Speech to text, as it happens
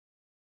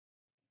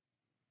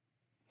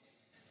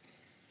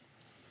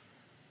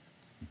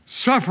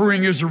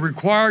Suffering is a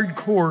required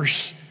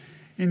course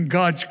in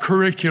God's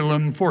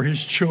curriculum for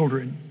His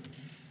children.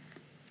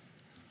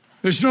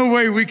 There's no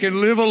way we can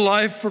live a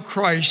life for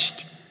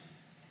Christ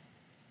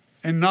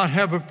and not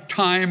have a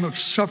time of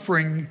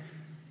suffering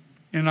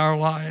in our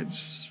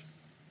lives.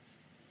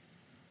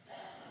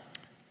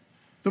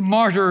 The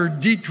martyr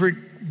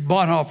Dietrich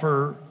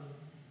Bonhoeffer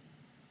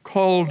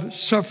called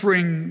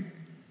suffering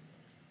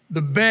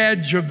the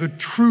badge of the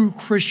true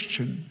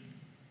Christian.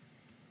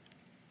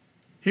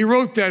 He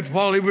wrote that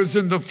while he was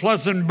in the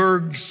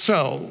Flossenburg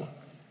cell,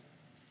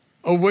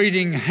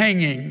 awaiting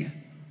hanging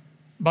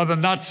by the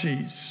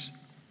Nazis,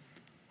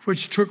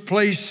 which took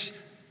place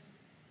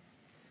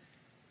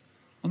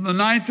on the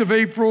 9th of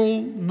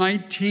April,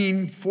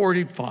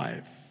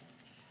 1945.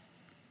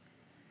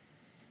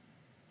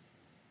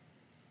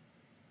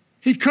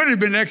 He could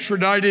have been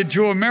extradited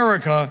to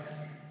America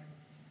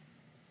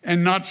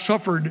and not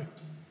suffered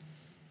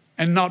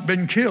and not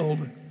been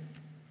killed.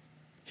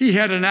 He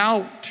had an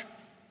out,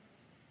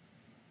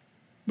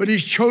 but he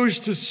chose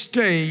to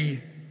stay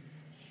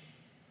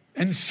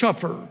and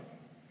suffer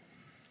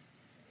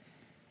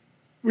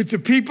with the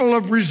people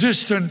of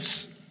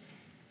resistance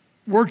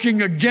working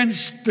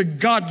against the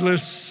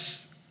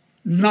godless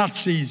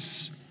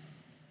Nazis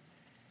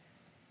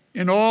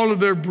in all of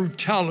their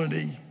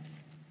brutality.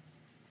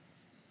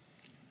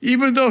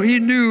 Even though he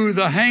knew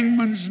the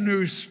hangman's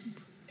noose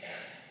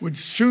would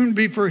soon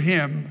be for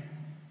him,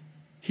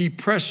 he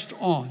pressed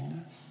on.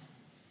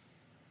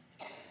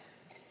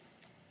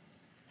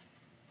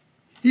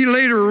 He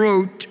later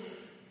wrote,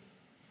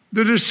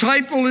 "The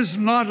disciple is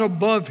not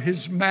above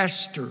his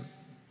master."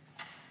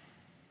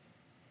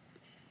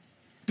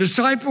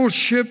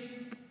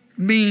 Discipleship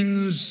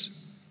means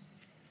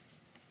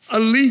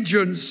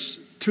allegiance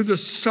to the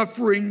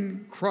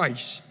suffering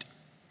Christ.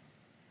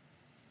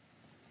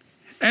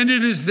 And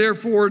it is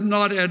therefore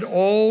not at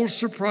all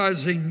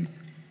surprising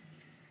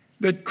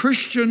that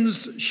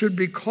Christians should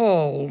be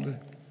called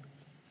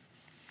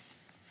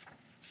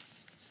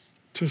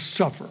to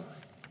suffer.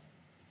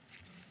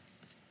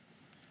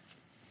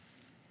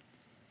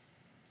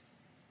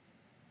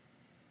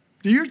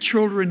 Do your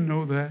children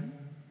know that?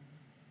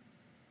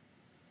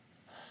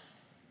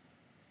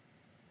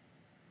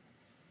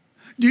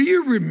 Do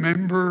you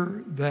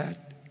remember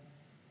that?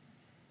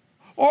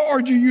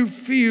 Or do you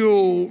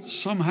feel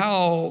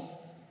somehow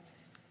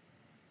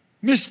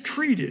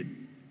mistreated,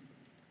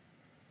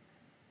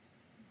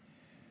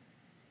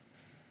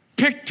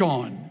 picked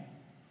on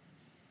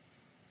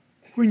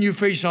when you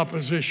face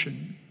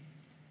opposition?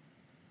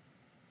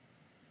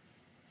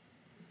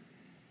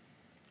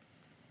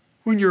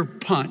 When you're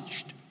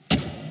punched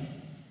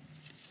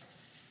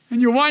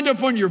and you wind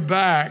up on your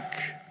back,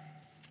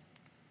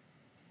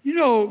 you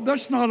know,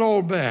 that's not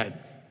all bad.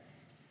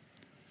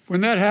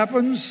 When that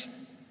happens,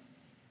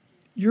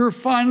 you're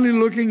finally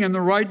looking in the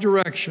right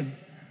direction.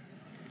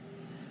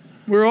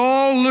 We're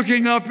all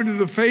looking up into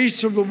the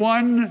face of the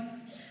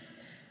one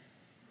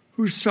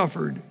who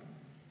suffered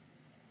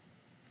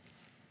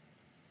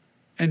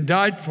and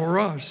died for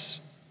us.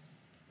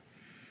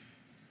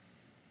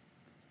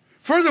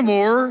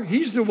 Furthermore,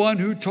 he's the one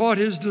who taught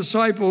his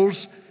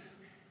disciples,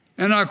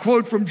 and I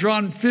quote from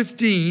John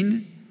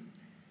 15,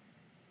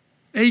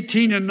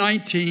 18 and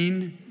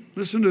 19,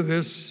 listen to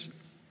this.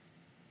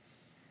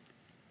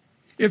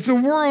 If the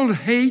world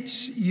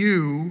hates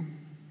you,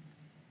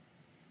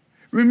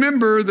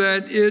 remember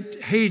that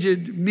it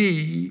hated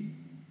me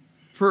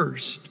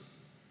first.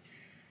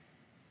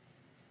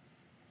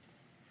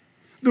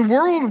 The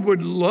world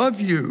would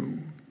love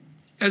you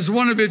as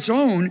one of its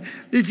own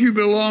if you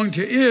belong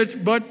to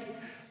it, but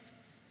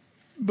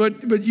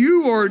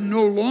you are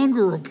no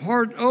longer a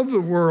part of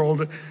the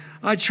world.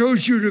 I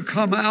chose you to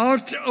come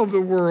out of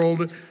the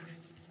world,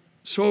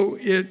 so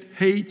it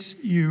hates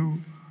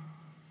you.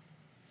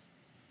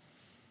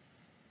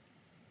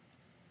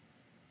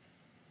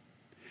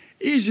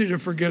 Easy to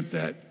forget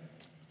that.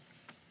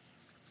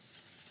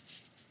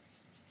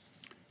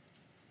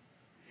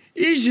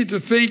 Easy to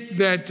think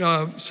that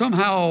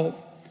somehow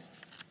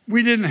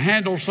we didn't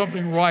handle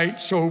something right,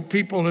 so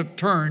people have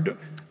turned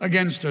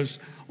against us.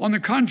 On the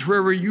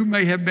contrary, you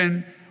may have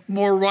been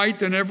more right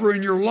than ever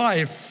in your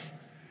life.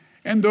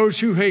 And those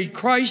who hate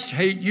Christ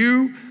hate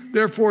you,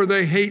 therefore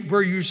they hate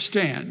where you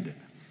stand.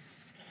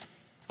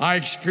 I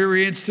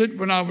experienced it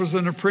when I was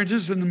an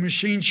apprentice in the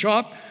machine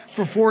shop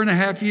for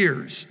 4.5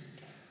 years.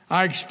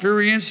 I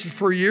experienced it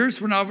for years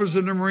when I was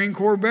in the Marine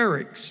Corps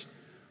barracks.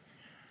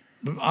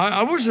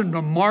 I wasn't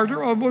a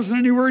martyr, I wasn't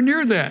anywhere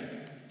near that.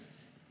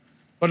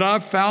 But I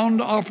found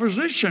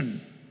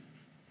opposition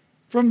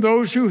from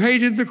those who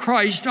hated the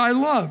Christ I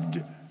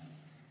loved,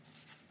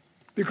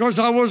 because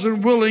I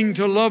wasn't willing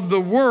to love the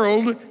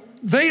world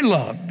they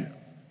loved.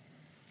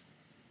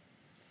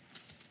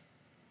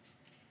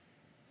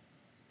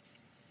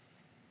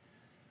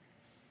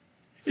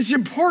 It's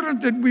important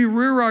that we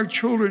rear our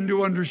children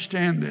to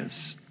understand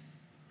this.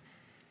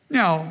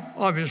 Now,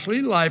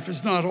 obviously, life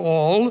is not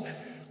all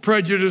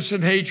prejudice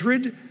and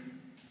hatred,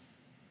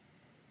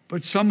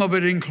 but some of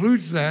it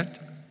includes that.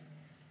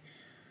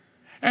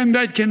 and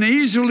that can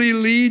easily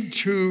lead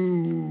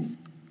to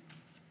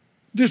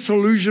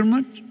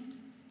disillusionment,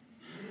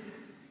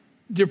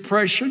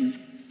 depression,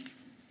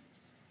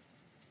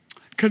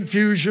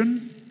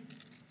 confusion.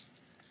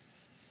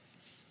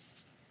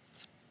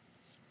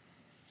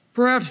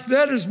 Perhaps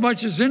that, as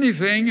much as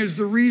anything, is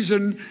the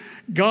reason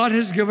God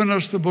has given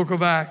us the book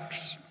of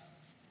Acts.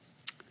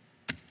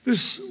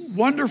 This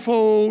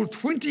wonderful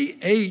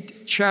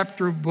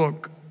 28-chapter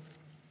book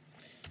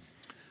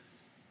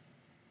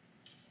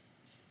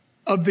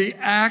of the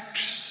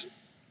Acts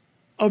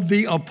of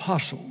the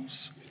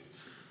Apostles.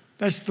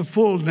 That's the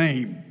full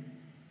name.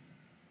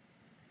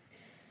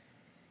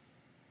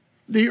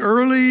 The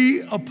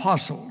early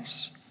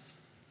apostles,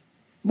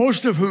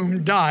 most of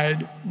whom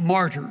died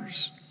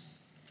martyrs.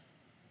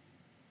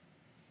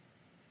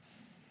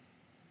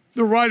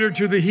 The writer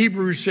to the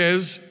Hebrews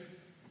says,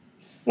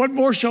 "What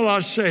more shall I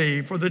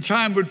say? For the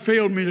time would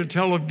fail me to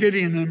tell of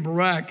Gideon and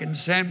Barak and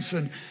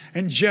Samson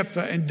and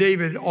Jephthah and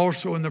David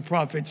also and the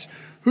prophets,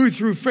 who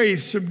through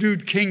faith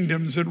subdued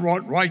kingdoms and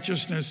wrought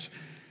righteousness,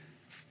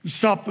 and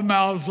stopped the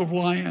mouths of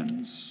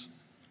lions,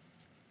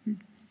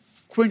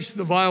 quenched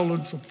the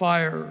violence of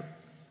fire,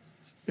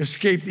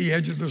 escaped the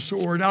edge of the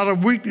sword. Out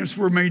of weakness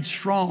were made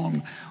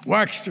strong,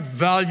 waxed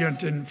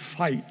valiant in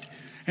fight,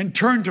 and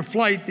turned to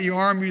flight the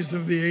armies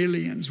of the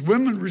aliens.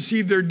 Women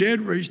received their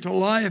dead raised to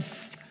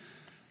life.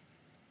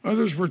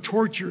 Others were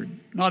tortured,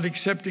 not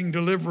accepting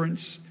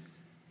deliverance,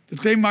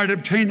 that they might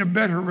obtain a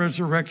better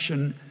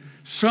resurrection.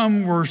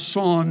 Some were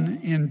sawn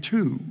in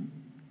two."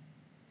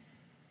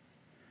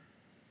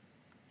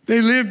 They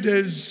lived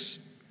as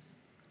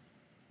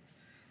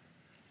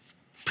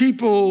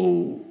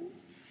people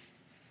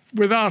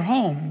without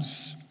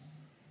homes,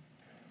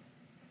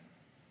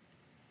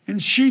 in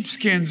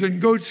sheepskins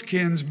and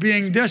goatskins,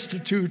 being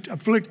destitute,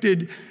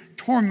 afflicted,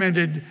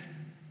 tormented.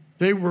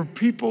 They were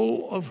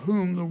people of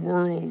whom the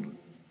world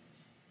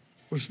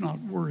was not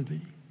worthy.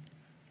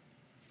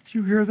 Did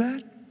you hear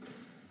that?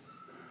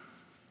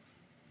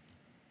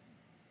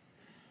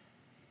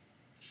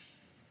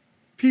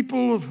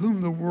 People of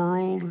whom the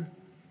world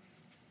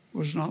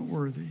was not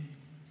worthy.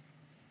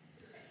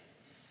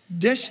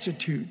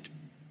 Destitute,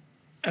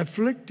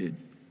 afflicted,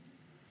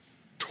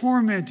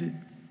 tormented,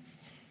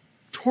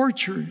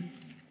 tortured,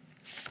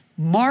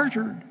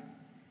 martyred.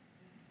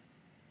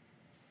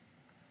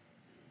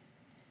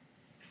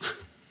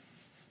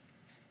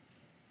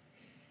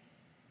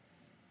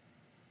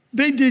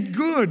 They did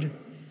good,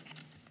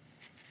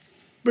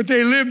 but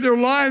they lived their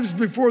lives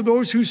before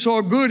those who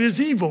saw good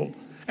as evil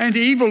and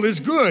evil as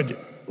good,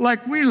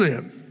 like we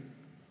live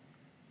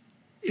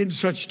in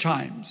such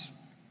times,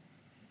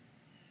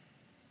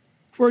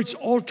 where it's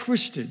all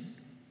twisted.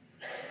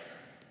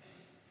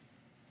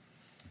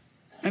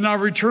 And I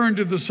return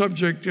to the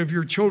subject of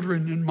your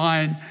children and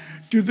mine.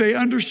 Do they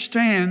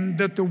understand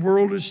that the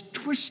world is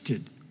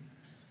twisted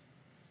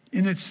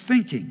in its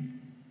thinking?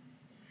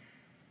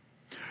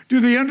 Do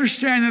they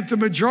understand that the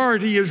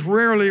majority is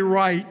rarely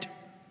right?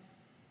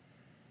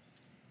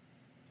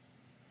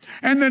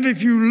 And that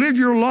if you live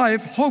your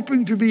life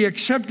hoping to be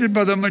accepted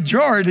by the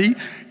majority,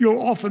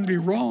 you'll often be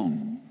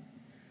wrong?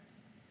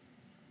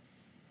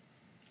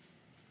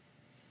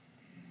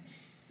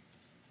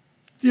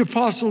 The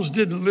apostles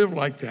didn't live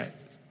like that.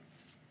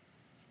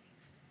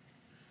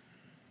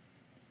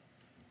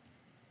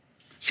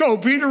 So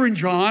Peter and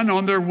John,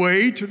 on their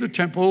way to the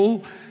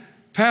temple,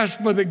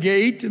 passed by the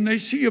gate, and they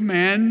see a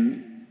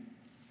man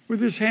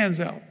with his hands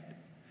out.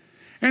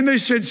 And they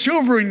said,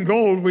 "Silver and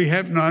gold we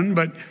have none,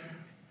 but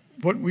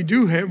what we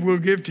do have we'll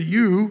give to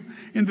you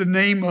in the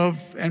name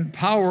of and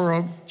power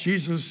of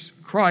Jesus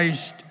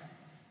Christ.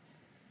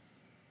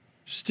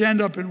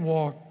 Stand up and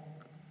walk."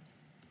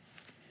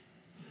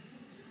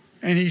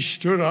 And he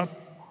stood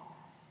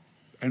up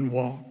and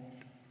walked.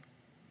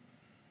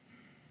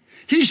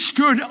 He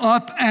stood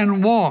up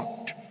and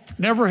walked.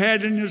 Never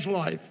had in his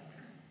life.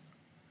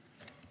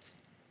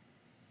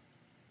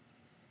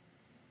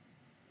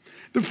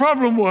 The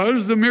problem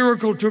was the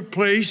miracle took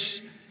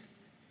place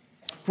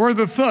where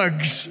the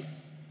thugs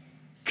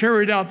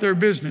carried out their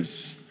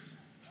business.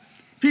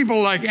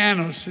 People like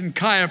Annas and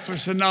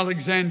Caiaphas and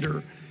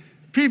Alexander,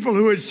 people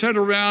who had sat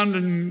around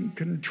and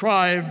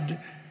contrived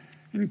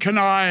and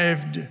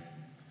connived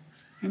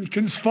and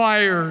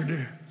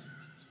conspired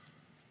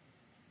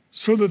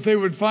so that they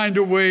would find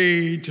a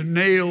way to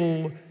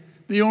nail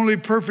the only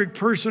perfect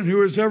person who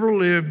has ever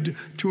lived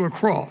to a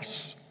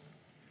cross.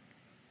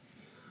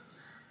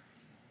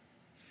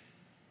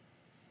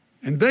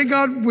 And they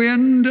got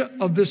wind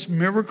of this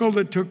miracle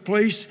that took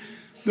place.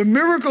 The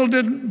miracle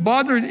did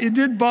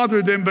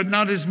bother them, but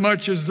not as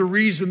much as the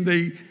reason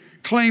they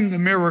claimed the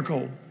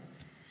miracle.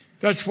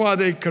 That's why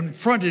they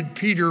confronted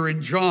Peter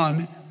and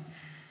John,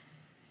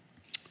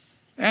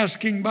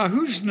 asking, "By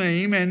whose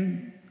name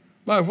and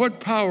by what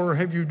power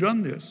have you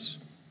done this?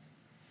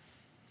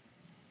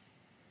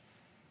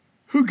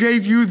 Who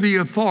gave you the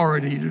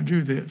authority to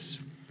do this?"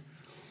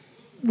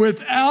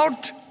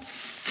 Without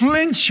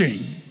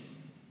flinching,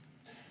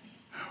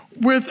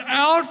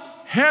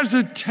 without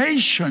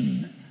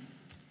hesitation,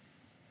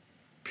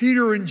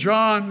 Peter and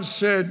John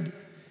said,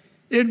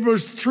 it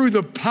was through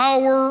the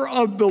power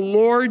of the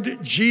Lord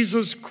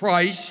Jesus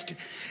Christ.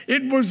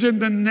 It was in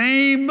the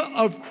name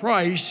of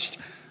Christ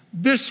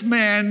this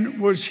man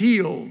was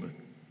healed.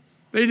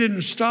 They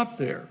didn't stop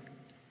there.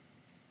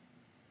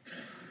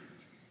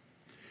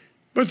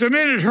 But the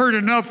men had heard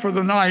enough for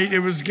the night. It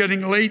was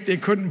getting late. They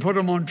couldn't put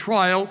him on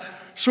trial.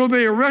 So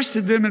they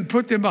arrested them and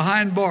put them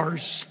behind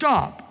bars.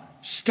 Stop.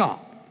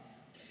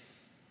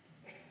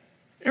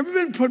 Ever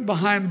been put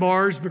behind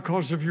bars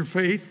because of your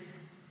faith?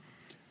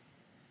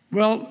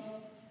 Well,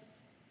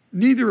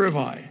 neither have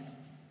I.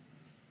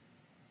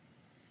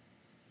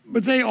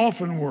 But they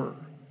often were.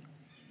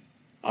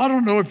 I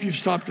don't know if you've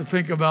stopped to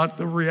think about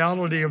the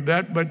reality of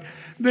that, but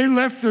they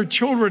left their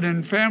children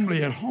and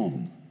family at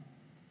home.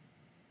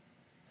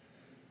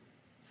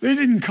 They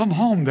didn't come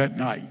home that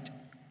night.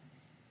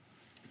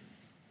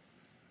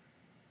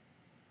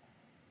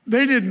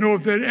 They didn't know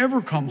if they'd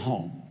ever come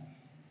home.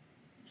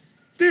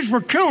 These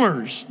were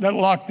killers that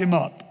locked them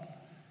up.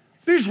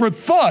 These were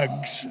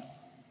thugs.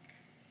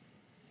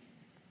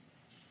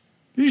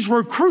 These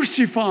were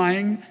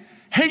crucifying,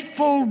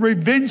 hateful,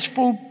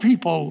 revengeful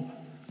people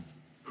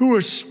who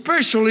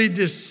especially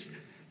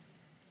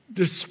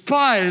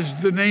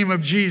despised the name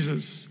of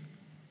Jesus.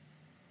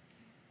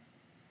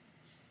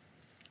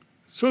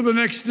 So the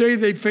next day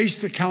they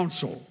faced the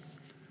council.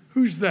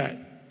 Who's that?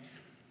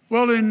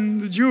 Well, in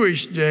the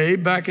Jewish day,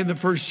 back in the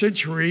first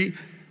century,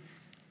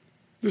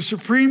 the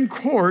Supreme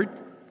Court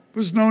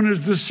was known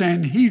as the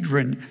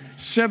Sanhedrin,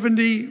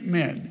 70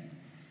 men,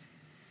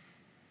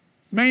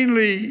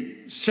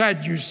 mainly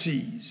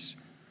Sadducees,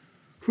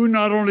 who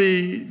not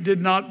only did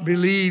not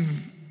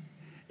believe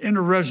in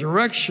a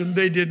resurrection,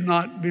 they did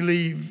not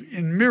believe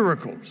in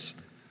miracles.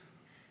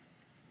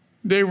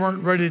 They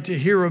weren't ready to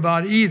hear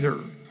about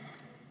either.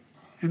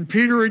 And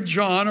Peter and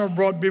John are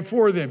brought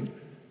before them.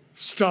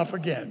 Stop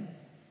again.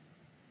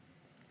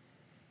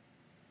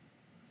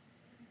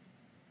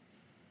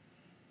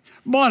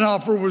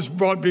 Bonhoeffer was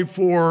brought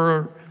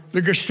before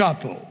the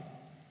Gestapo.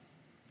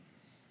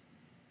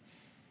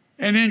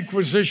 An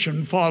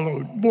inquisition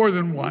followed more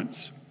than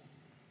once.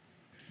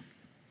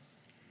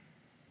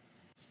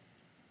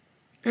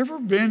 Ever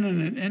been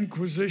in an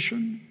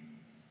inquisition?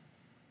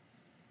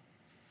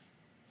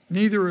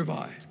 Neither have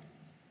I.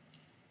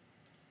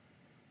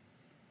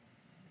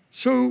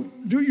 So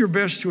do your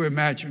best to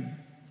imagine.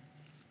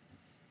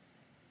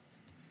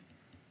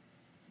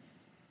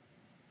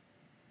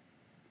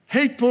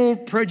 Hateful,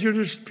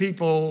 prejudiced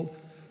people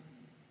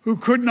who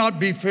could not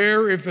be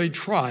fair if they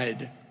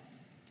tried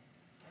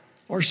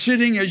are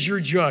sitting as your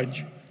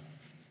judge.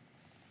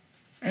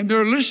 And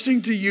they're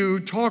listening to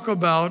you talk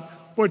about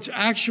what's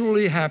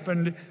actually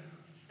happened,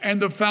 and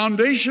the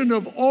foundation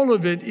of all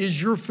of it is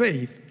your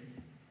faith.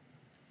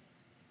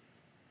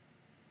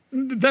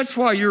 That's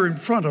why you're in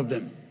front of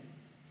them.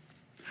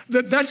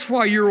 That's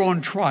why you're on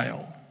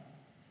trial.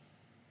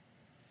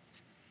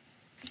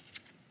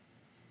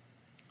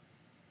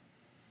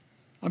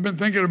 I've been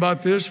thinking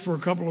about this for a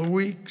couple of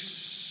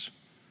weeks.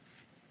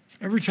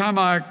 Every time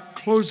I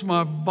close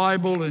my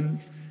Bible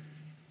and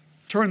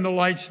turn the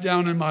lights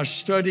down in my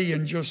study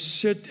and just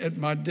sit at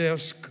my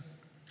desk,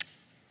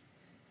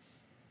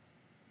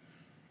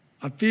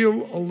 I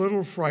feel a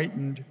little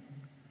frightened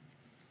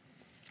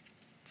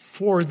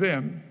for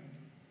them.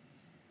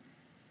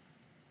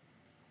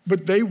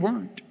 But they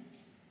weren't.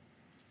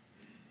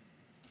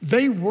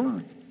 They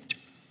weren't.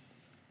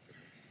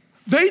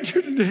 They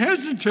didn't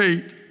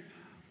hesitate.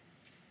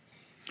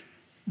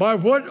 By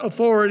what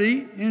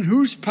authority, in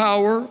whose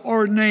power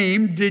or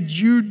name did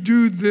you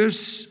do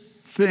this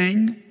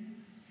thing?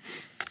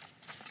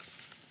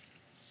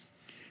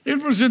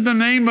 It was in the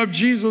name of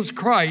Jesus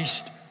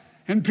Christ.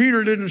 And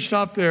Peter didn't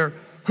stop there.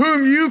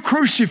 Whom you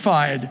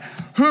crucified,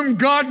 whom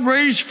God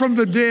raised from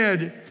the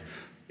dead.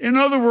 In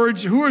other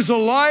words, who is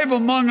alive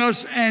among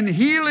us and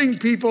healing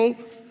people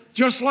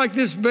just like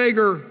this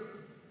beggar.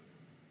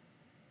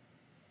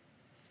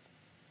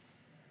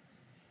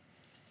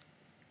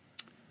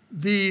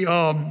 The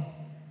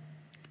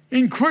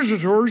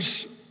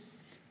inquisitors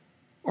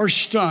are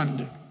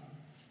stunned.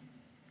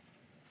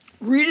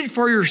 Read it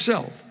for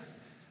yourself.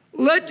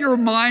 Let your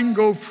mind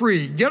go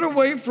free. Get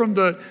away from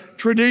the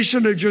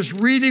tradition of just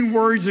reading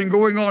words and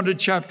going on to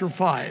chapter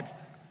 5.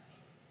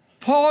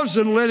 Pause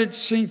and let it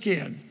sink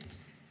in.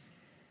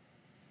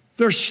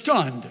 They're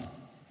stunned.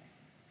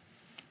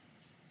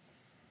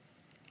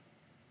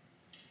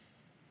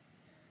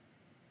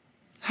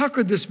 How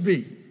could this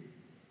be?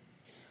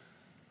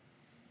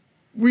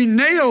 We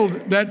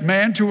nailed that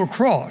man to a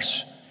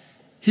cross.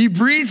 He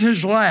breathed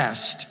his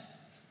last.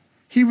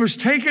 He was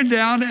taken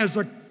down as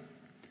a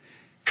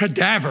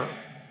cadaver.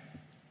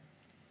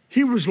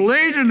 He was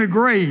laid in a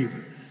grave.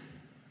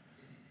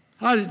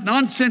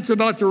 Nonsense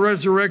about the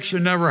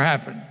resurrection never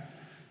happened.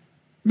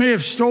 May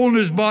have stolen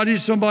his body.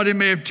 Somebody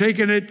may have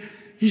taken it.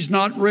 He's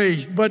not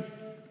raised. But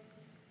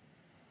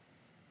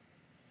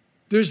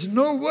there's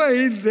no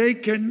way they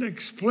can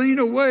explain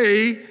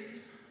away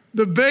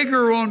the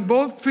beggar on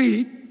both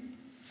feet,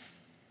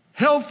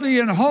 healthy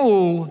and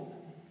whole,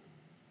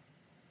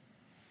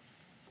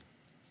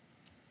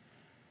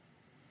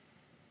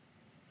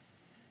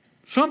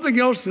 Something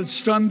else that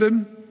stunned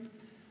them,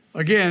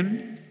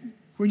 again,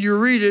 when you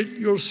read it,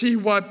 you'll see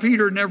why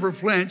Peter never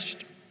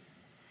flinched.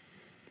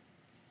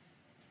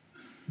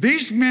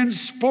 These men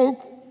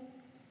spoke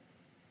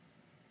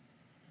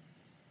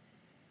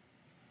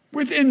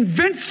with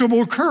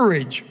invincible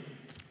courage.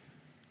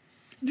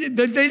 They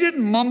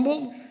didn't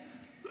mumble.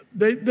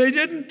 They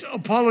didn't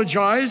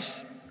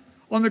apologize.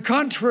 On the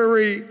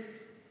contrary,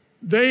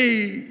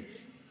 they,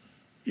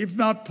 if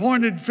not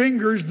pointed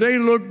fingers, they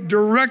looked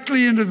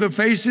directly into the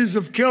faces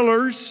of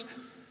killers,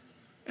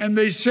 and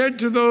they said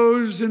to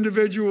those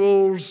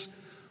individuals,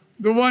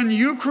 the one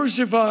you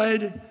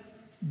crucified,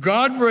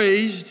 God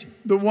raised.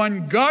 The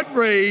one God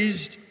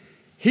raised,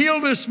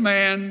 heal this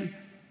man.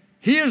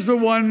 He is the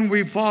one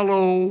we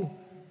follow.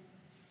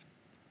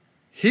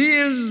 He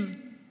is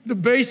the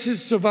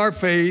basis of our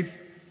faith.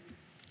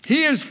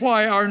 He is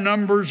why our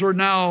numbers are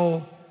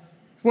now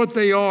what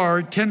they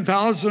are,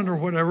 10,000 or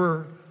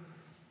whatever,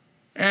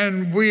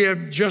 and we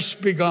have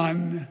just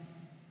begun.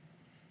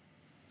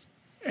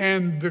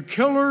 And the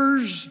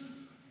killers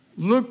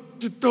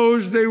looked at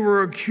those they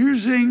were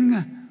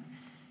accusing,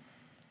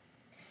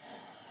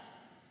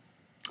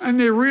 and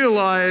they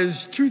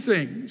realized two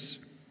things.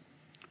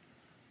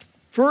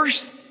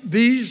 First,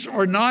 these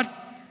are not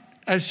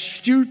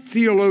astute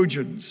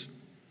theologians.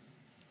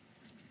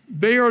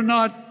 They are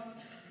not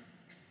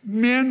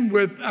men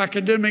with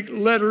academic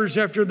letters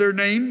after their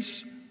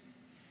names.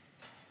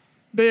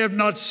 They have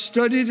not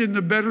studied in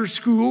the better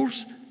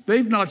schools.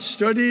 They've not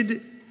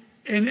studied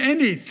in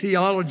any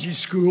theology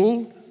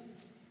school.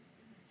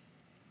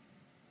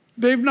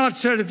 They've not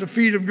sat at the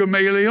feet of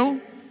Gamaliel.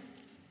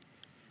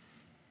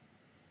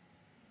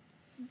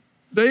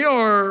 They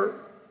are,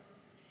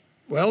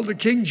 well, the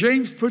King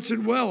James puts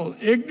it well,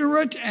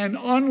 ignorant and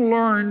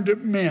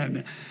unlearned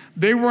men.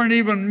 They weren't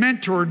even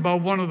mentored by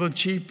one of the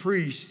chief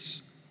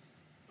priests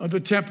of the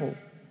temple.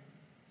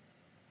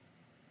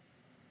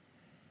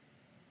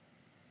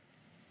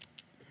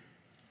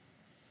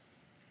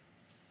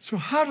 So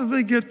how do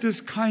they get this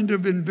kind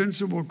of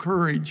invincible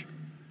courage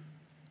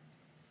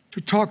to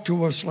talk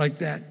to us like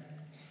that,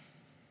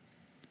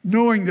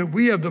 knowing that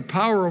we have the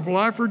power of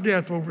life or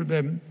death over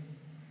them?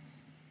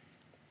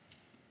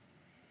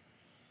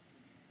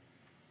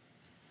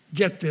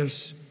 Get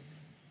this.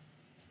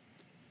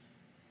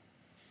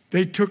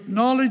 They took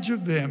knowledge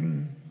of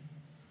them.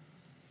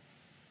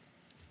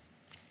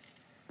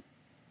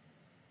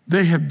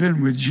 They have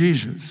been with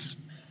Jesus.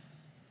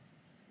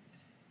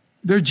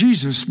 They're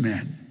Jesus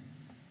men.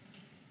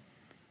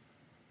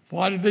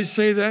 Why did they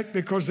say that?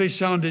 Because they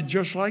sounded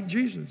just like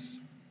Jesus.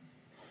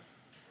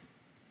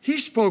 He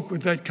spoke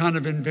with that kind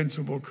of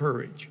invincible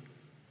courage.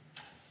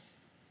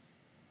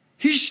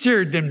 He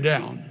stared them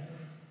down.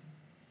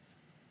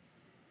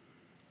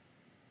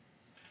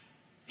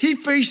 He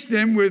faced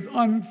them with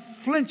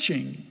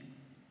unflinching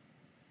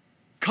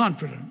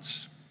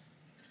confidence.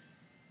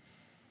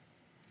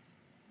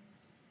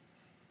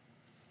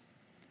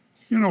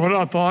 You know what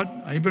I thought?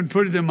 I even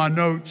put it in my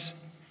notes.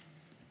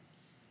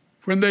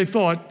 When they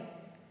thought,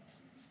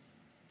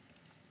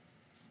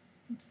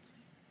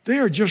 they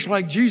are just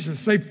like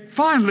Jesus. They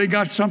finally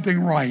got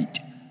something right.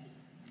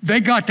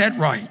 They got that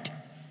right.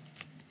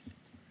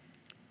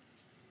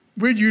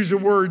 We'd use the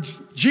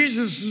words,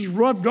 Jesus is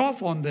rubbed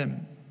off on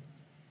them.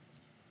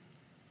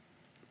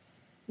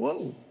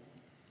 Whoa.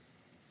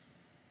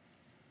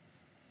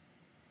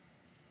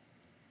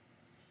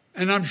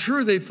 And I'm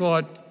sure they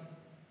thought,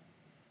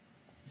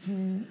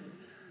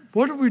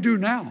 what do we do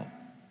now?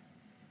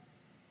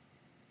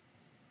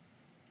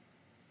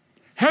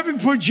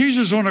 Having put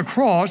Jesus on a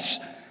cross,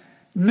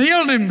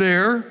 nailed him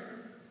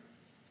there,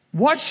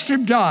 watched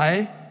him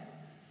die,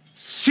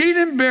 seen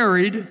him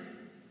buried,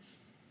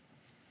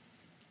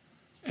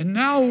 and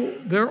now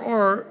there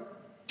are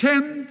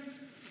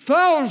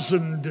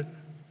 10,000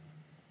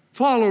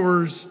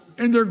 followers,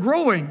 and they're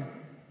growing.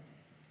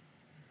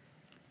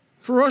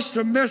 For us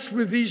to mess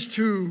with these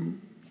two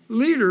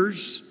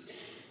leaders,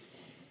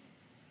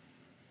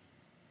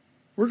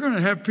 we're going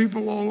to have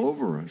people all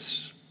over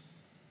us.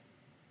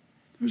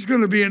 There's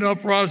going to be an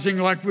uprising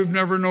like we've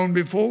never known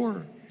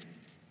before.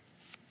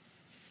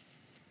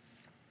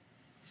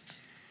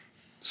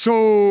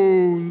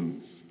 So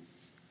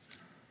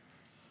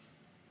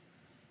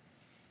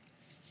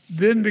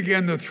then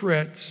began the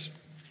threats.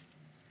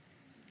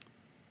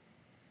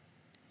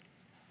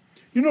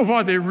 You know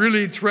why they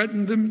really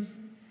threatened them?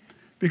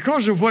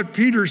 Because of what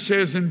Peter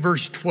says in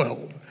verse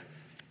 12.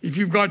 If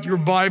you've got your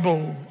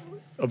Bible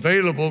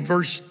available,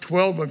 verse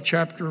 12 of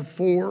chapter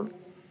 4.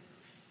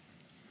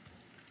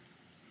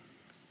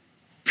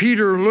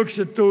 Peter looks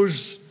at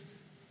those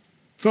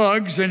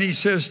thugs and he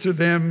says to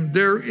them,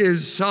 there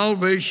is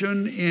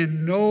salvation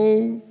in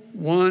no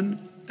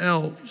one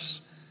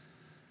else.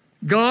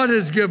 God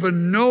has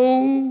given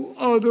no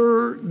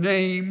other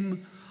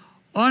name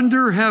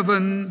under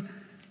heaven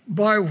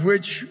by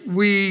which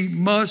we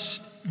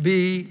must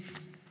be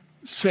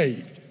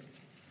saved.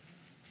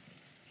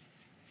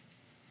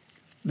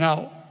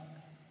 Now,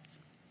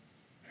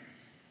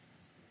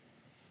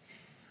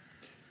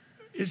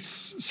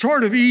 it's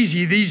sort of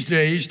easy these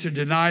days to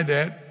deny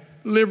that.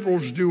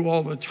 Liberals do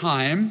all the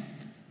time.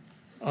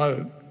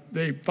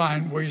 They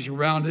find ways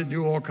around it,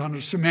 do all kind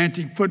of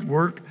semantic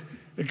footwork,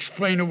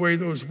 explain away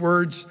those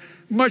words,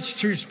 much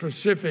too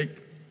specific.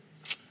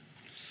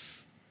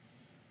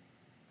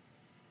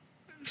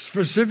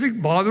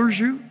 Specific bothers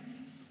you?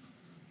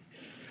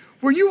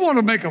 When you want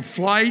to make a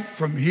flight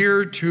from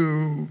here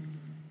to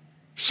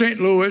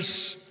St.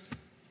 Louis,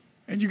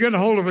 and you get a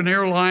hold of an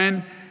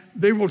airline,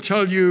 they will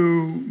tell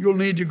you you'll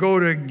need to go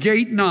to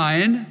gate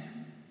 9,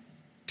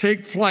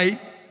 take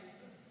flight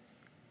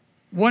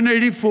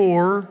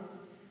 184,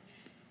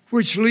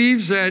 which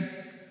leaves at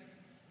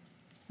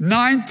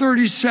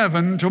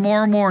 9:37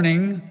 tomorrow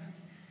morning.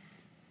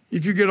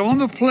 If you get on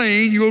the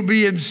plane, you'll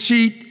be in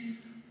seat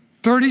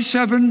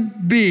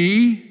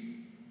 37B,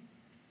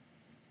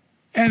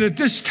 and at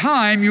this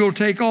time you'll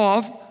take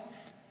off,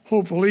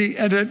 hopefully,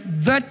 and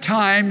at that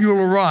time you'll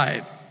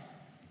arrive.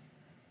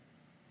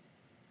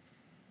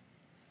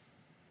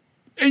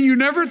 And you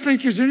never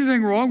think there's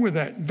anything wrong with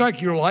that. In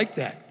fact, you're like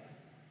that.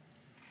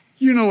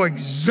 You know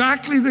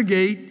exactly the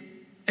gate,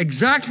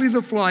 exactly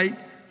the flight,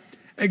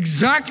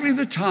 exactly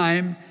the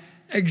time,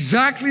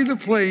 exactly the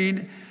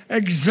plane,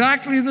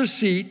 exactly the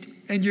seat,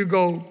 and you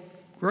go,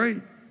 great.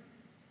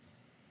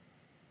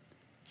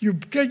 You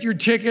get your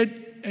ticket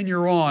and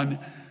you're on.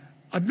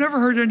 I've never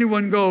heard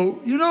anyone go,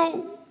 you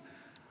know,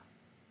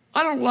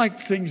 I don't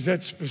like things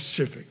that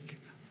specific.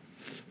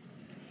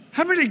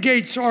 How many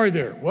gates are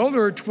there? Well,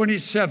 there are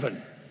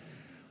 27.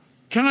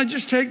 Can I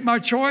just take my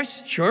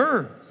choice?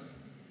 Sure.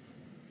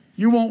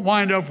 You won't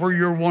wind up where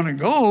you want to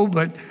go,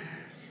 but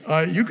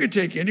you could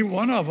take any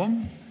one of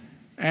them,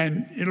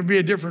 and it'll be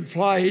a different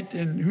flight,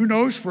 and who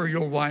knows where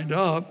you'll wind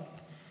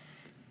up.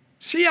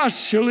 See how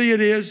silly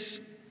it is?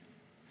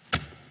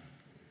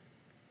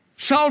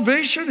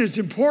 Salvation, as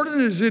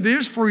important as it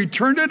is for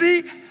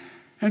eternity,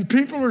 and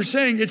people are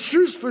saying it's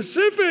too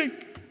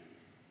specific.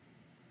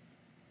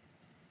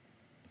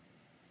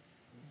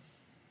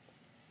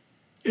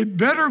 It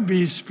better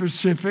be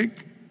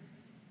specific,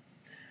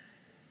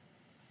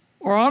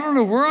 or I don't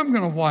know where I'm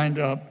going to wind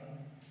up.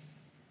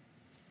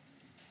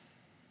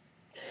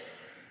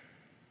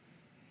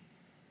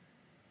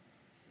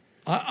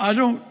 I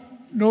don't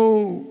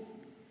know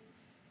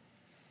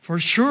for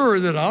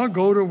sure that I'll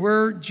go to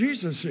where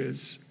Jesus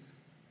is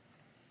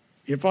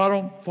if I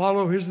don't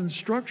follow his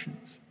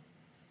instructions.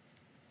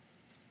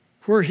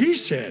 Where he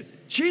said,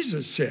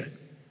 Jesus said,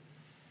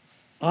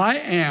 I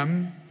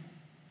am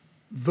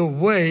the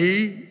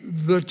way,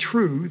 the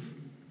truth,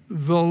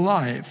 the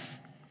life.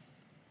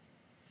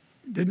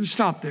 Didn't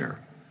stop there.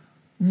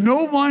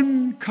 No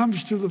one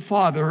comes to the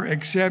Father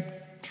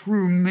except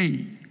through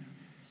me.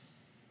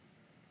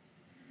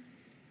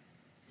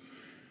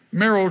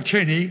 Merrill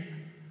Tenney,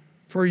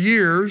 for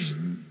years,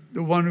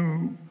 the one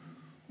who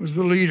was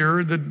the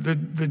leader, the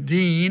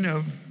dean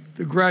of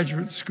the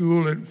graduate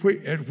school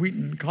at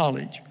Wheaton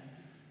College,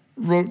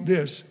 wrote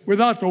this: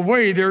 without the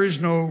way, there is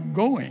no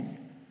going.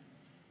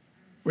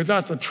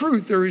 Without the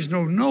truth, there is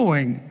no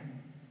knowing.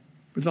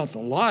 Without the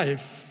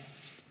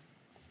life,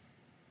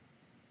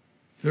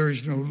 there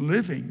is no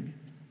living.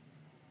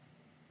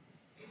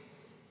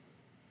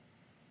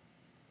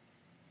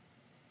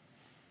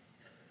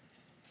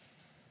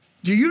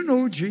 Do you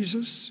know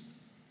Jesus?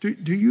 Do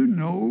you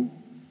know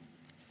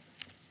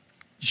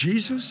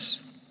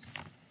Jesus?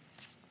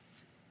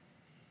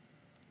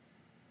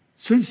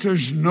 Since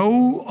there's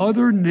no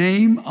other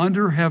name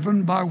under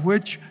heaven by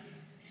which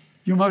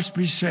you must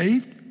be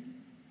saved.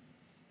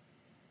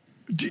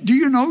 Do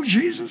you know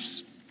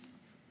Jesus?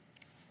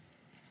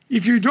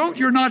 If you don't,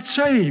 you're not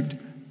saved.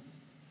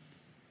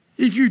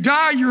 If you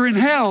die, you're in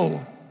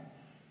hell.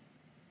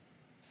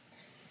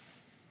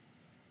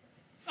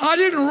 I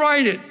didn't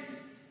write it.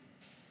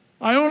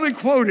 I only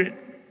quote it.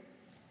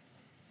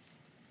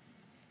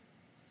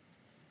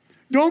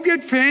 Don't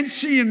get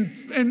fancy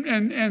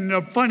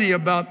and funny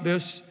about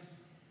this.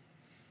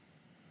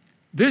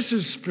 This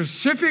is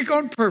specific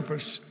on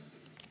purpose.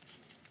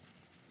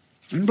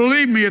 And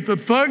believe me, if the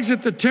thugs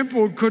at the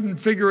temple couldn't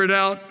figure it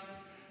out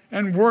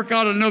and work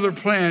out another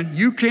plan,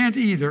 you can't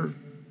either.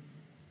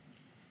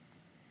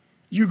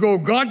 You go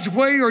God's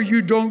way or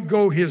you don't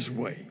go his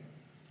way.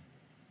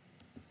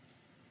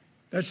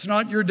 That's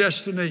not your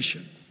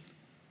destination.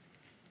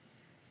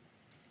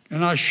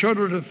 And I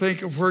shudder to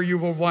think of where you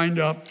will wind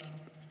up.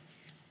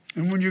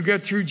 And when you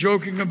get through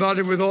joking about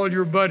it with all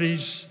your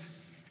buddies,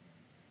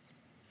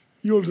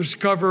 you'll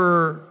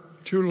discover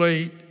too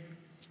late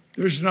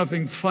there's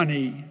nothing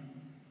funny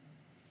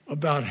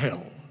about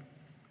hell.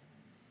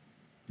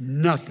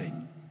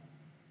 Nothing.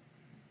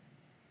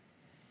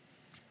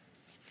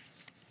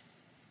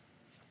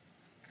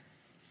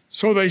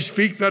 So they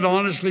speak that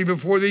honestly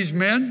before these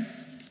men.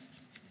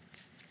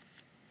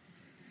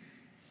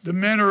 The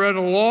men are at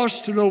a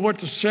loss to know what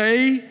to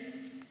say.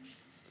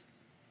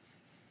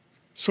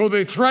 So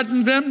they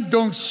threatened them,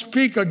 don't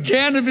speak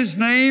again of his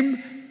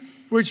name,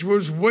 which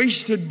was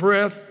wasted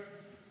breath,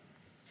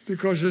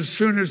 because as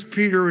soon as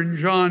Peter and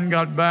John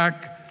got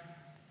back,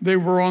 they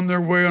were on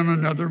their way on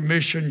another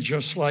mission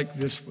just like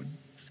this one.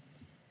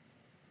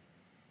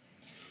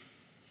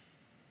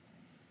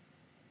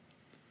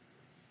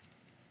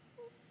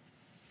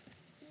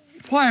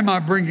 Why am I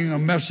bringing a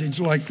message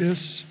like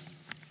this?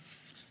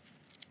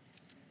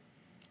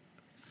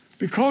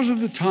 Because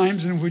of the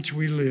times in which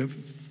we live.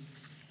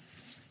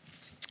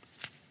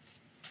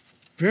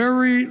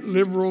 Very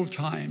liberal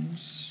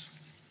times.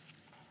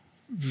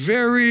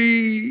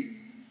 Very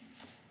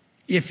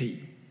iffy.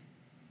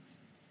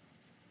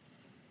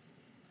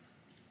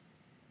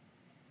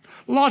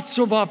 Lots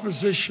of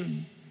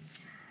opposition.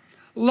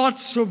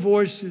 Lots of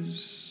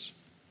voices.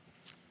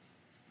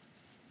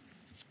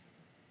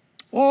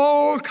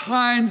 All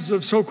kinds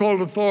of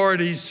so-called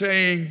authorities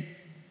saying,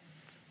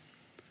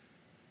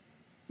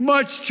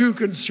 much too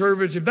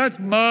conservative, that's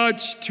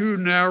much too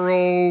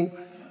narrow.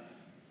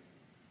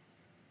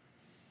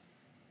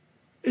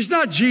 It's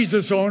not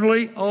Jesus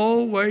only.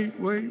 Oh, wait.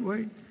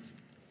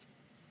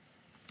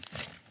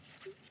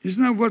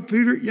 Isn't that what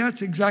Peter? Yeah,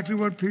 it's exactly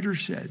what Peter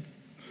said.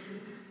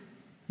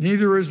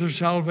 Neither is there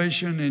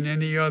salvation in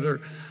any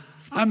other.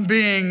 I'm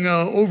being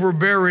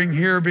overbearing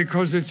here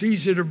because it's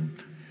easy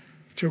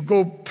to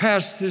go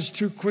past this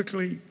too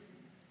quickly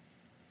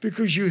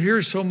because you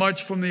hear so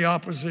much from the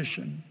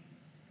opposition,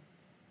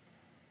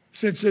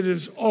 since it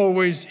is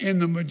always in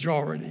the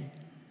majority,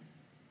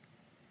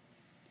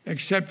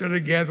 except at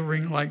a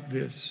gathering like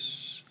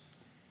this.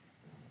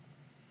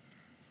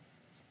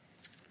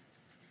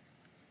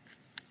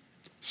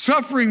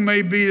 Suffering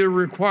may be the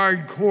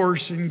required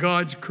course in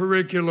God's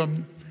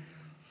curriculum,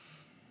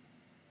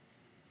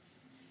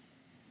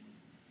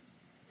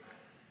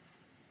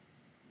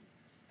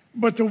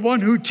 but the one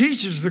who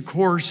teaches the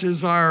course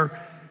is our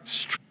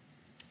strength.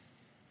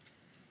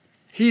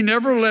 He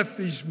never left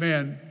these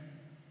men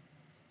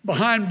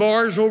behind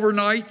bars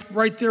overnight,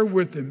 right there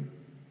with them,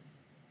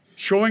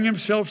 showing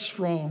himself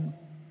strong,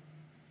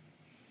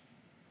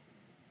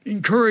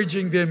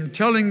 encouraging them,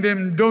 telling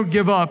them, don't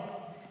give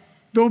up,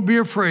 don't be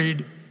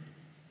afraid.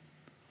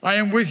 I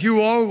am with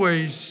you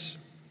always.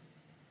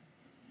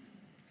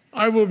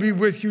 I will be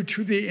with you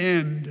to the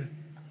end.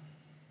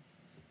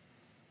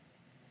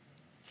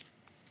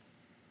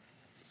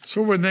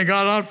 So when they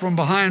got out from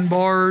behind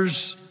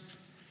bars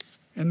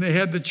and they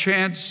had the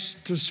chance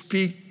to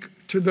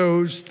speak to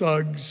those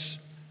thugs,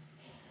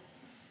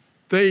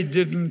 they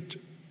didn't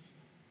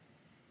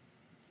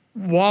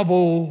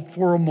wobble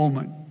for a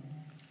moment.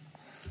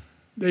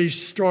 They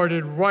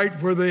started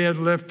right where they had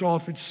left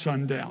off at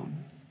sundown.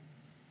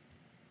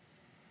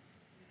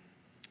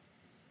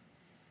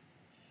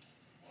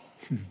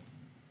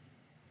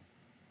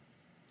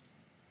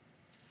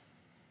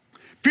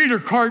 Peter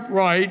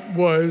Cartwright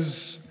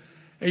was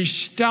a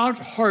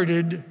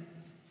stout-hearted,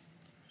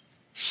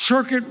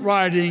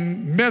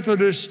 circuit-riding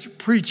Methodist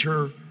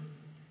preacher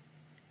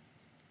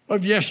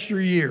of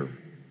yesteryear.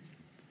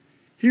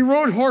 He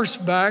rode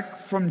horseback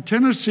from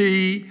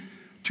Tennessee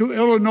to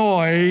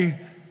Illinois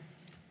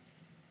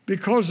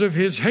because of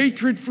his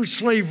hatred for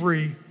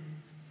slavery,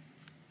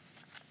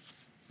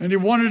 and he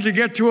wanted to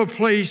get to a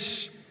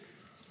place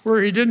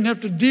where he didn't have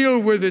to deal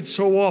with it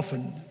so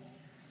often.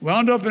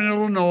 Wound up in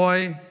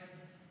Illinois.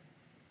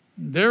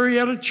 There he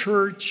had a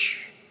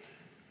church.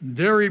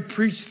 There he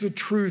preached the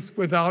truth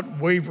without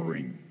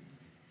wavering.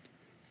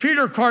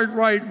 Peter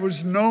Cartwright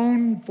was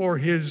known for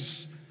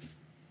his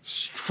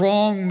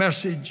strong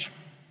message,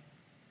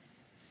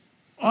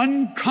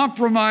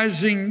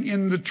 uncompromising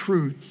in the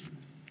truth,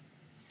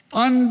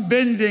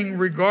 unbending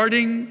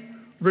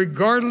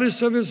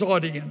regardless of his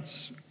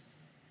audience.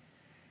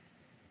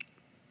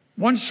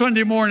 One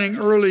Sunday morning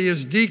early,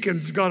 his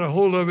deacons got a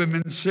hold of him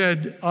and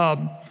said,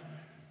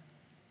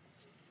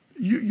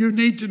 you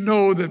need to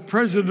know that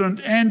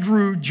President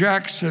Andrew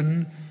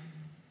Jackson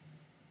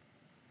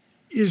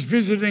is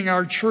visiting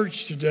our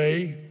church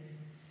today.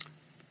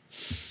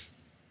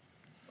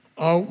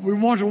 We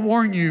want to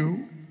warn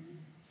you,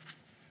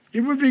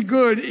 it would be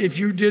good if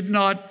you did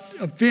not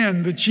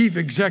offend the chief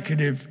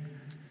executive.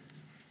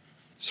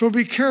 So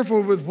be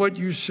careful with what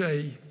you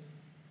say.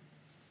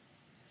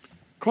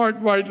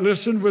 Cartwright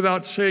listened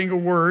without saying a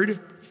word.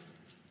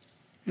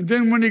 And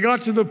then when he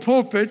got to the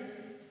pulpit,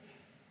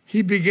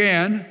 he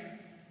began,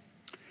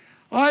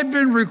 I've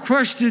been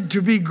requested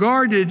to be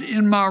guarded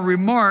in my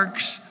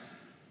remarks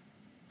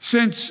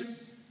since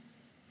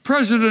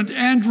President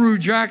Andrew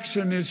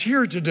Jackson is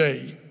here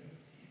today.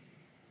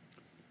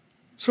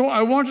 So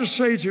I want to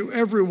say to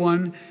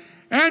everyone,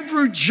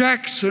 Andrew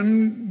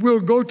Jackson will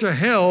go to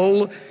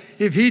hell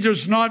if he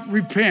does not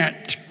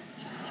repent.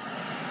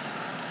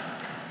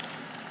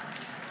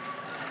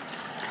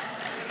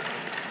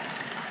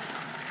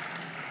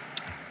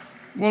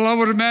 Well, I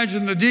would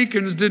imagine the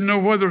deacons didn't know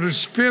whether to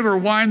spit or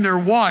wind their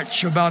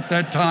watch about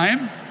that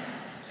time.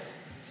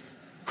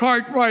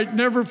 Cartwright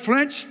never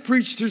flinched,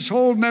 preached his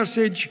whole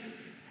message.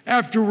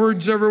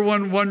 Afterwards,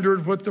 everyone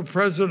wondered what the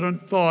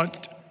president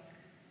thought.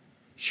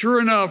 Sure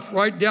enough,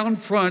 right down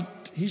front,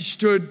 he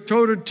stood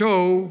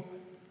toe-to-toe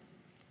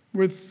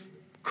with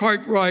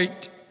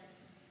Cartwright,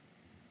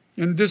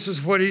 and this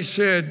is what he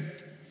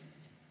said,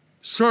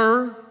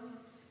 Sir,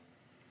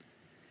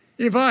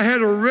 if I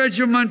had a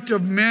regiment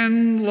of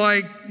men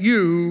like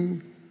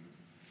you,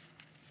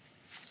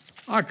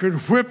 I could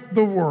whip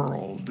the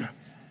world.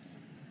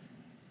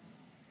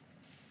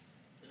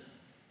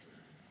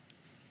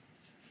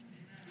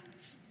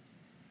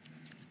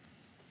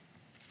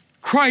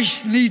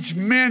 Christ needs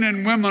men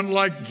and women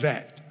like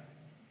that.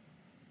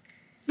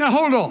 Now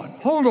hold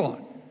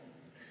on.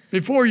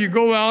 Before you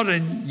go out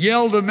and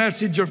yell the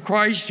message of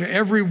Christ to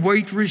every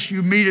waitress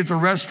you meet at the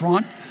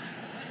restaurant,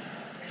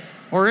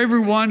 or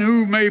everyone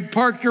who may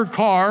park your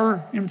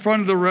car in front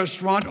of the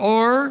restaurant,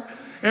 or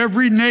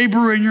every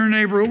neighbor in your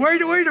neighborhood.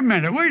 Wait a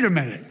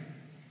minute.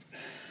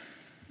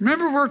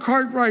 Remember where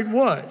Cartwright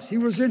was. He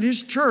was in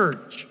his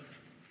church.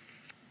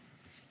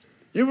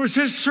 It was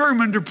his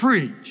sermon to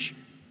preach.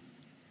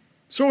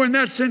 So in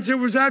that sense, it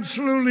was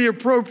absolutely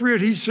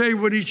appropriate he say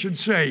what he should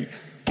say.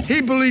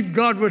 He believed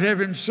God would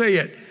have him say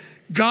it.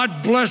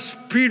 God bless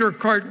Peter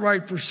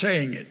Cartwright for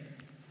saying it.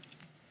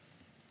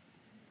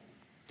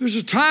 There's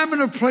a time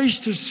and a place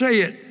to say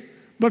it,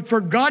 but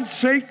for God's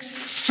sake,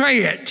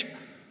 say it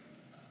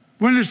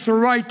when it's the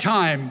right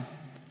time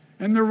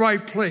and the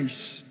right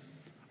place.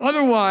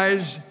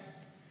 Otherwise,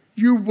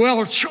 you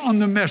welch on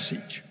the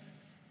message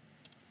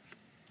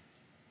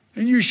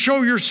and you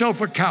show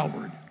yourself a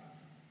coward.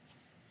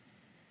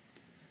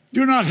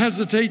 Do not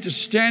hesitate to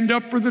stand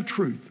up for the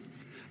truth.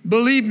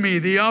 Believe me,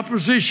 the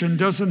opposition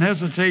doesn't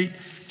hesitate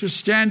to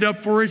stand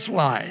up for its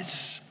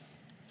lies.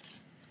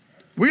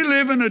 We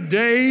live in a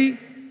day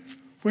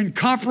when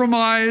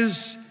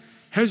compromise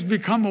has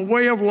become a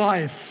way of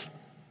life,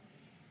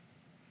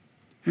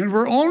 and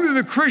where only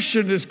the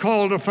Christian is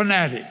called a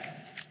fanatic.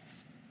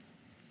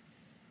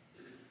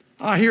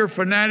 I hear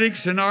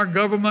fanatics in our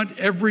government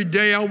every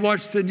day. I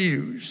watch the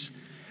news,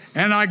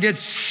 and I get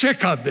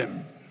sick of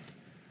them.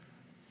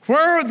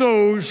 Where are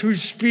those who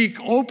speak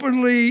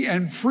openly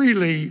and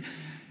freely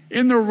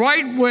in the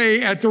right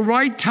way at the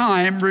right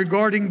time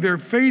regarding their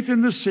faith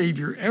in the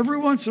Savior? Every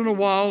once in a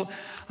while,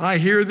 I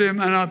hear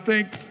them and I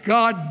think,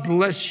 God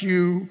bless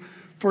you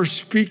for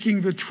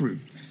speaking the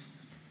truth.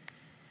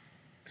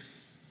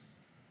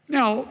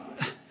 Now,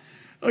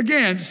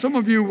 again, some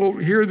of you will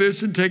hear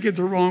this and take it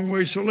the wrong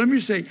way. So let me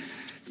say,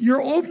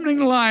 your opening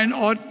line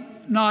ought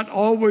not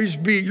always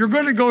be, you're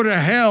going to go to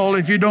hell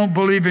if you don't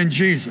believe in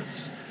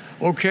Jesus,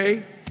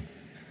 okay?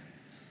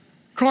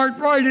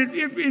 Cartwright,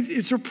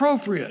 it's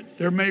appropriate.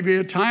 There may be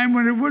a time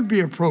when it would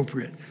be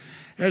appropriate.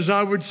 As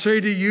I would say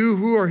to you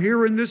who are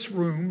here in this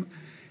room,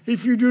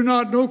 if you do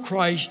not know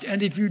Christ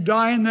and if you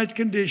die in that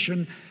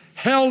condition,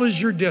 hell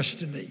is your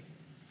destiny.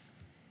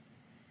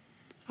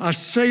 I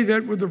say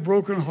that with a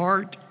broken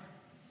heart,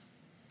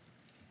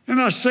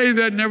 and I say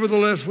that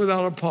nevertheless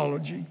without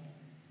apology.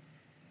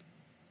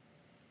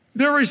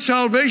 There is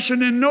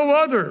salvation in no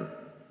other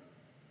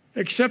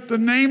except the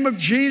name of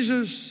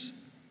Jesus.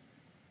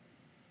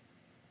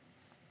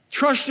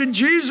 Trust in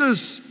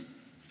Jesus.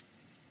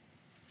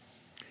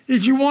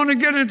 If you want to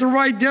get at the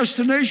right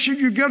destination,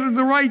 you get at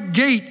the right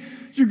gate,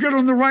 you get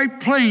on the right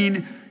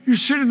plane, you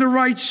sit in the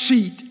right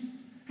seat,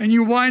 and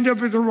you wind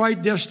up at the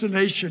right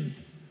destination.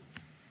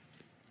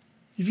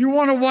 If you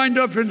want to wind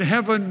up in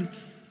heaven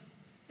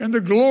and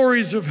the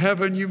glories of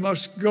heaven, you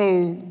must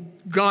go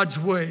God's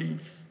way,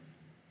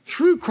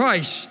 through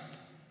Christ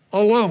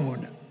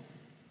alone,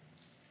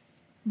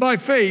 by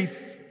faith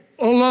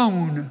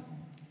alone,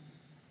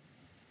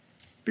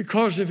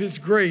 because of his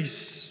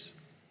grace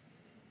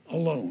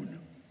alone.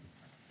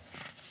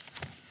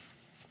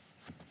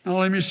 Now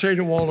let me say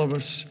to all of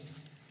us,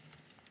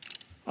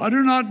 I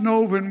do not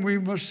know when we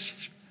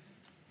must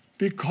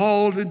be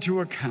called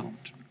into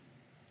account.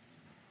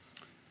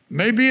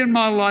 Maybe in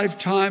my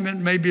lifetime,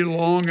 and maybe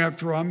long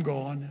after I'm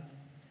gone,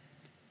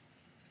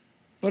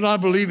 but I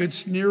believe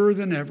it's nearer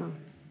than ever.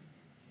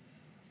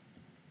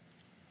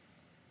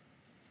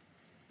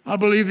 I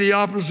believe the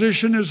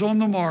opposition is on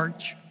the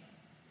march.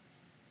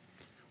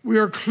 We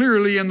are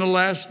clearly in the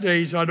last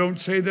days. I don't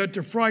say that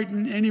to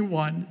frighten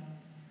anyone.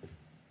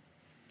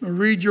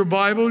 Read your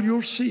Bible,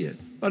 you'll see it.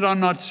 But I'm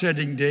not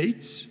setting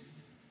dates.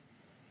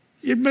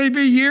 It may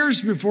be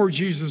years before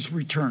Jesus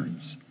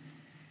returns.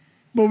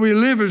 But we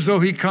live as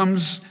though he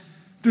comes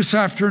this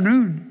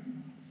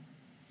afternoon.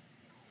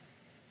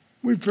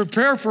 We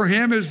prepare for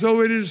him as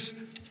though it is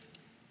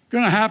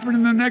going to happen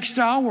in the next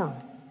hour.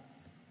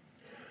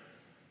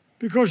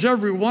 Because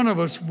every one of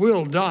us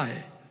will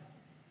die.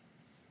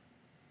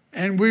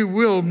 And we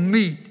will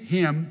meet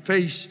him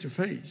face to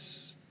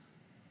face.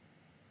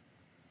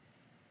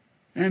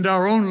 And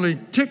our only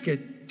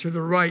ticket to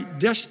the right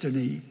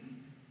destiny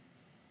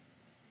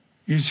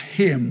is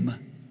him,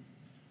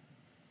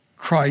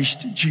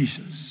 Christ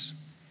Jesus.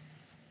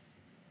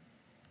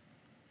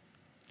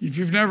 If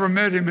you've never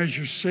met him as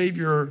your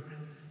Savior,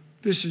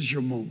 this is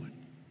your moment.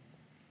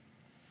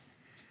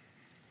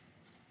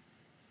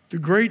 The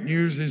great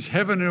news is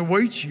heaven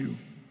awaits you.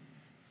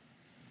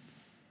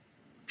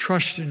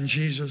 Trust in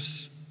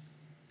Jesus.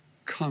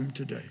 Come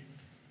today.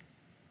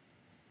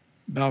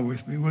 Bow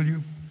with me, will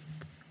you?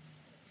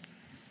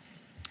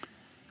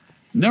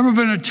 Never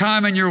been a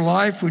time in your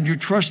life when you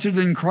trusted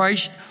in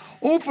Christ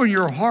Open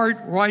your heart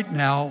right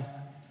now.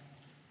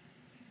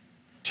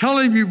 Tell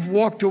him you've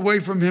walked away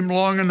from him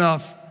long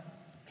enough.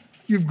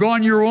 You've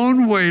gone your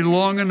own way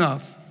long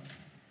enough.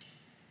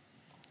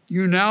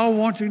 You now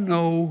want to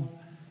know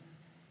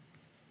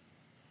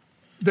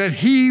that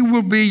he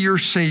will be your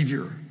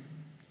Savior.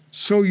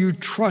 So you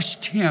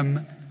trust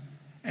him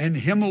and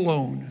him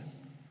alone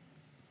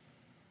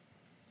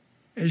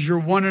as your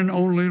one and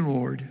only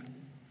Lord.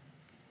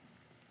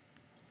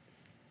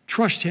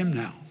 Trust him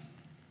now.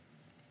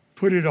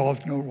 Put it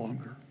off no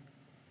longer.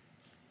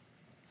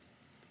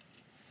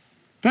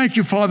 Thank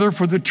you, Father,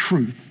 for the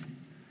truth.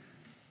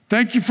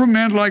 Thank you for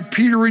men like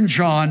Peter and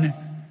John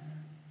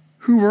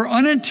who were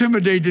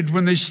unintimidated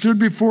when they stood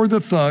before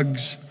the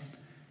thugs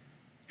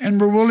and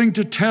were willing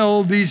to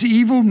tell these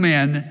evil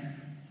men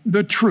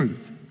the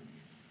truth,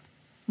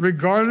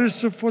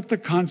 regardless of what the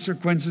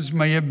consequences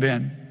may have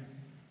been.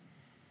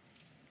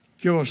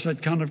 Give us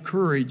that kind of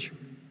courage.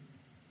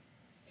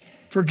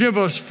 Forgive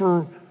us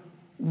for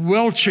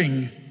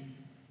welching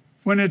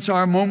when it's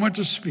our moment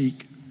to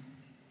speak.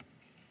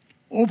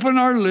 Open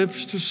our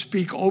lips to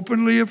speak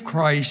openly of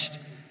Christ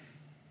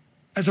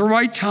at the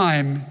right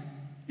time,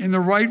 in the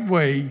right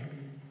way,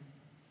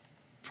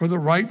 for the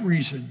right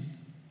reason.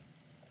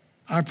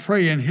 I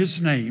pray in his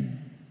name,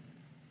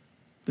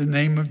 the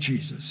name of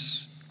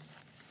Jesus.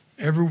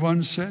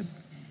 Everyone said,